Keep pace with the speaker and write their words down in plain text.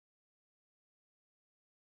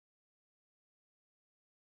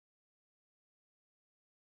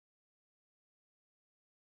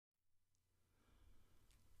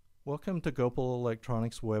Welcome to GOEPEL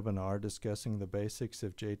Electronics webinar discussing the basics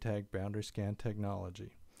of JTAG boundary scan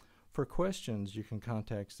technology. For questions, you can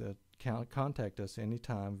contact us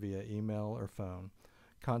anytime via email or phone.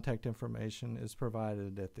 Contact information is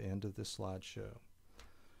provided at the end of this slideshow.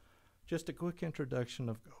 Just a quick introduction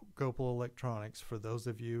of GOEPEL Electronics for those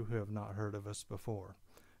of you who have not heard of us before.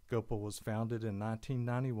 GOEPEL was founded in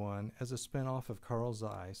 1991 as a spin-off of Carl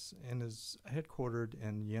Zeiss and is headquartered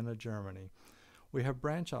in Jena, Germany. We have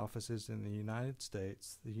branch offices in the United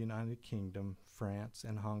States, the United Kingdom, France,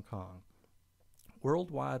 and Hong Kong.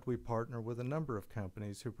 Worldwide, we partner with a number of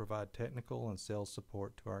companies who provide technical and sales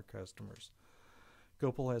support to our customers.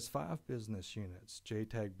 GOEPEL has 5 business units: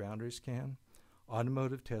 JTAG Boundary Scan,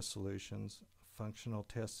 Automotive Test Solutions, Functional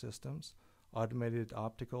Test Systems, Automated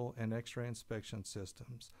Optical and X-ray Inspection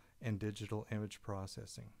Systems, and Digital Image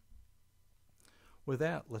Processing. With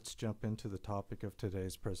that, let's jump into the topic of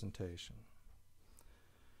today's presentation.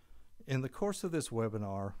 In the course of this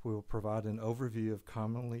webinar, we will provide an overview of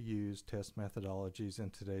commonly used test methodologies in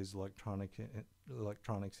today's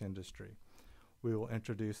electronics industry. We will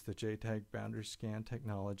introduce the JTAG boundary scan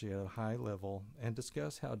technology at a high level and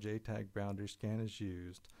discuss how JTAG boundary scan is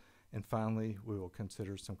used. And finally, we will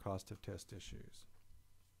consider some cost of test issues.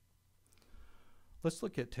 Let's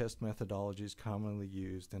look at test methodologies commonly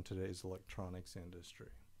used in today's electronics industry.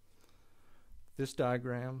 This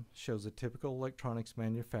diagram shows a typical electronics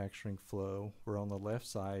manufacturing flow where on the left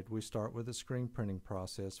side we start with a screen printing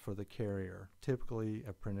process for the carrier, typically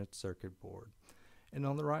a printed circuit board. And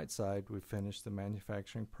on the right side we finish the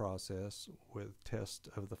manufacturing process with test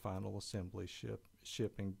of the final assembly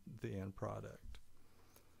shipping the end product.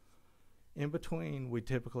 In between, we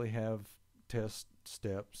typically have test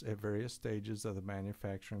steps at various stages of the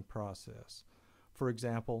manufacturing process. For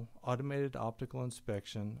example, automated optical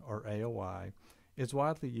inspection, or AOI, is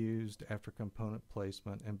widely used after component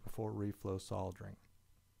placement and before reflow soldering.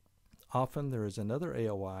 Often there is another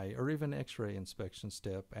AOI or even X-ray inspection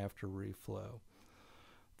step after reflow.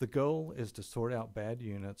 The goal is to sort out bad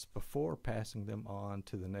units before passing them on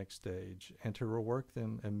to the next stage and to rework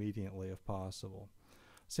them immediately if possible.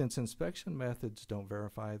 Since inspection methods don't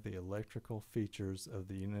verify the electrical features of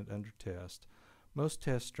the unit under test, most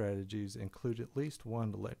test strategies include at least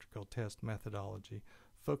one electrical test methodology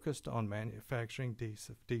focused on manufacturing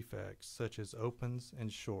defects such as opens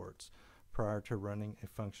and shorts prior to running a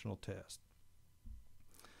functional test.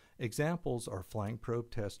 Examples are flying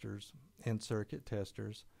probe testers, in-circuit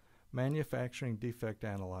testers, manufacturing defect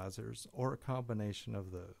analyzers, or a combination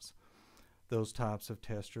of those. Those types of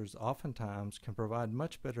testers oftentimes can provide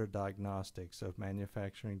much better diagnostics of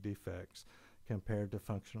manufacturing defects compared to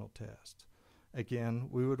functional tests. Again,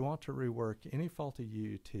 we would want to rework any faulty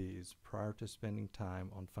UUTs prior to spending time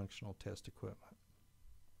on functional test equipment.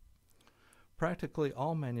 Practically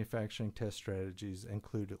all manufacturing test strategies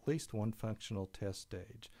include at least one functional test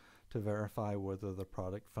stage to verify whether the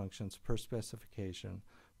product functions per specification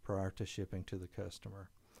prior to shipping to the customer.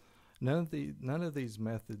 None of these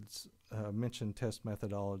methods mentioned test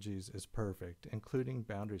methodologies is perfect, including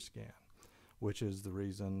boundary scan, which is the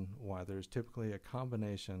reason why there's typically a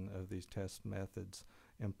combination of these test methods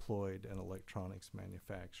employed in electronics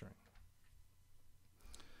manufacturing.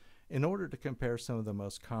 In order to compare some of the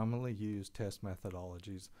most commonly used test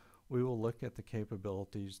methodologies, we will look at the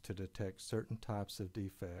capabilities to detect certain types of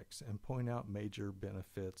defects and point out major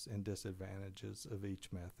benefits and disadvantages of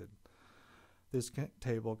each method. This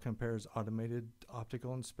table compares automated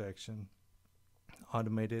optical inspection,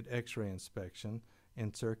 automated X-ray inspection,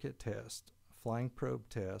 in-circuit test, flying probe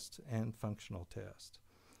test, and functional test.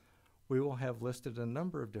 We will have listed a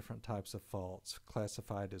number of different types of faults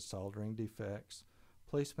classified as soldering defects,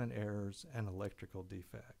 placement errors, and electrical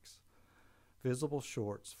defects. Visible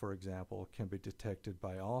shorts, for example, can be detected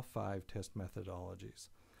by all 5 test methodologies.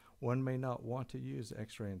 One may not want to use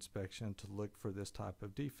X-ray inspection to look for this type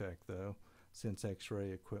of defect, though, since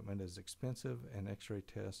X-ray equipment is expensive and X-ray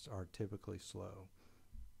tests are typically slow.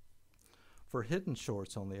 For hidden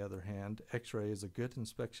shorts, on the other hand, X-ray is a good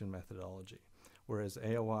inspection methodology, whereas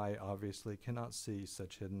AOI obviously cannot see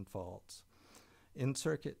such hidden faults.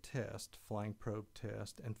 In-circuit test, flying probe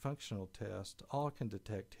test, and functional test all can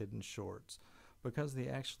detect hidden shorts because they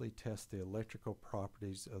actually test the electrical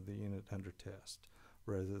properties of the unit under test,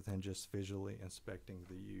 rather than just visually inspecting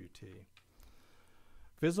the UUT.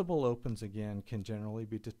 Visible opens again can generally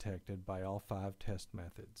be detected by all 5 test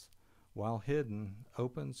methods. While hidden,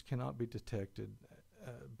 opens cannot be detected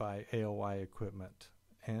by AOI equipment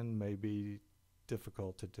and may be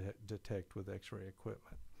difficult to detect with X-ray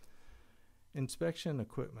equipment. Inspection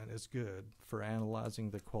equipment is good for analyzing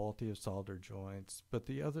the quality of solder joints, but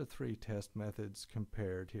the other three test methods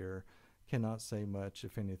compared here cannot say much,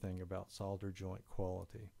 if anything, about solder joint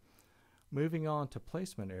quality. Moving on to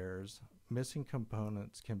placement errors, missing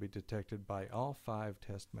components can be detected by all 5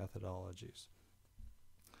 test methodologies.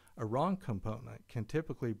 A wrong component can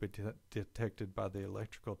typically be detected by the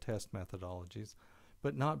electrical test methodologies,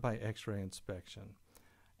 but not by X-ray inspection.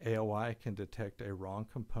 AOI can detect a wrong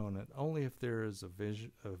component only if there is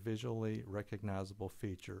a visually recognizable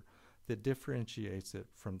feature that differentiates it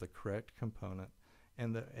from the correct component,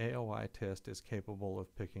 and the AOI test is capable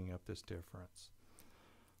of picking up this difference.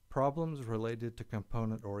 Problems related to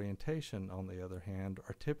component orientation, on the other hand,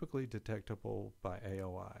 are typically detectable by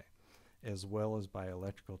AOI, as well as by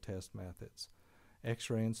electrical test methods.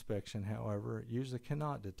 X-ray inspection, however, usually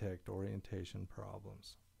cannot detect orientation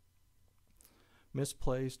problems.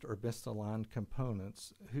 Misplaced or misaligned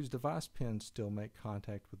components whose device pins still make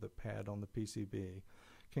contact with the pad on the PCB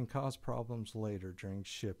can cause problems later during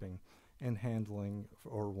shipping and handling,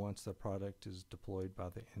 or once the product is deployed by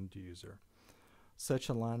the end user. Such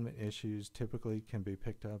alignment issues typically can be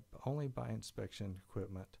picked up only by inspection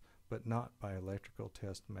equipment, but not by electrical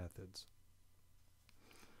test methods.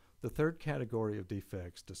 The third category of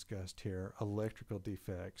defects discussed here, electrical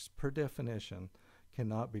defects, per definition,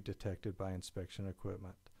 cannot be detected by inspection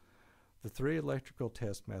equipment. The 3 electrical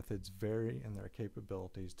test methods vary in their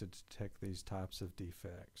capabilities to detect these types of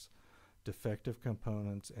defects. Defective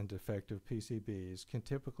components and defective PCBs can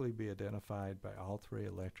typically be identified by all 3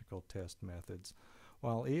 electrical test methods,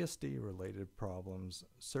 while ESD-related problems,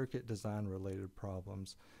 circuit design-related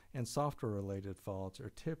problems, and software-related faults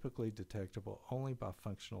are typically detectable only by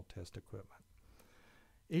functional test equipment.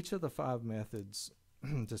 Each of the 5 methods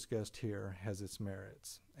discussed here has its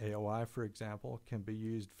merits. AOI, for example, can be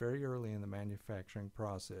used very early in the manufacturing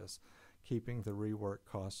process, keeping the rework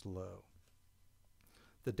costs low.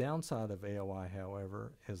 The downside of AOI,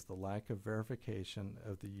 however, is the lack of verification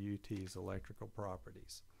of the UT's electrical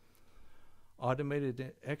properties.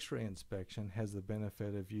 Automated X-ray inspection has the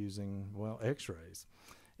benefit of using, X-rays.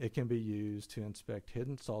 It can be used to inspect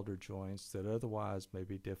hidden solder joints that otherwise may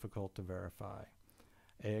be difficult to verify.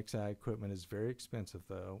 AXI equipment is very expensive,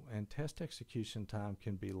 though, and test execution time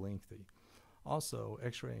can be lengthy. Also,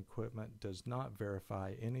 X-ray equipment does not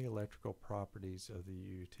verify any electrical properties of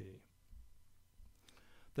the UT.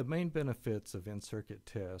 The main benefits of in-circuit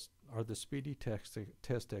test are the speedy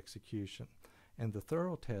test execution and the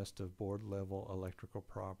thorough test of board-level electrical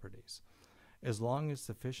properties. As long as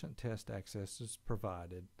sufficient test access is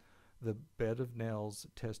provided, the bed of nails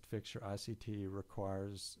test fixture ICT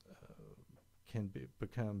requires can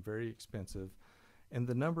become very expensive, and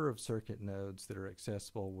the number of circuit nodes that are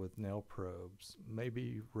accessible with nail probes may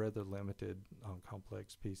be rather limited on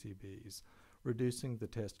complex PCBs, reducing the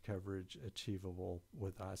test coverage achievable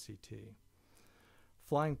with ICT.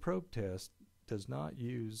 Flying probe test does not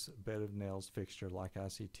use bed of nails fixture like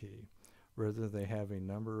ICT. Rather, they have a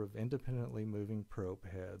number of independently moving probe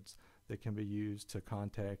heads that can be used to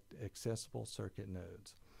contact accessible circuit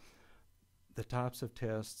nodes. The types of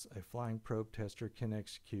tests a flying probe tester can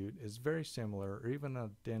execute is very similar or even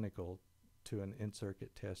identical to an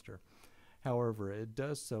in-circuit tester. However, it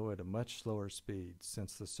does so at a much slower speed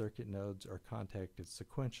since the circuit nodes are contacted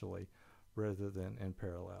sequentially rather than in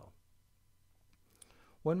parallel.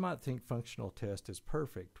 One might think functional test is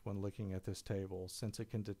perfect when looking at this table since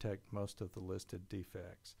it can detect most of the listed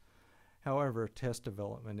defects. However, test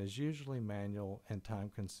development is usually manual and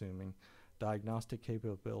time-consuming. Diagnostic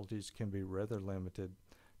capabilities can be rather limited.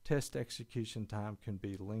 Test execution time can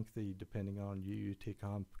be lengthy depending on UUT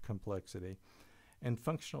complexity, and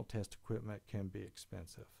functional test equipment can be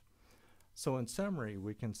expensive. So in summary,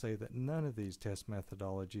 we can say that none of these test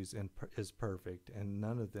methodologies is perfect, and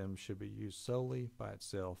none of them should be used solely by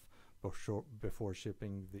itself before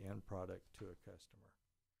shipping the end product to a customer.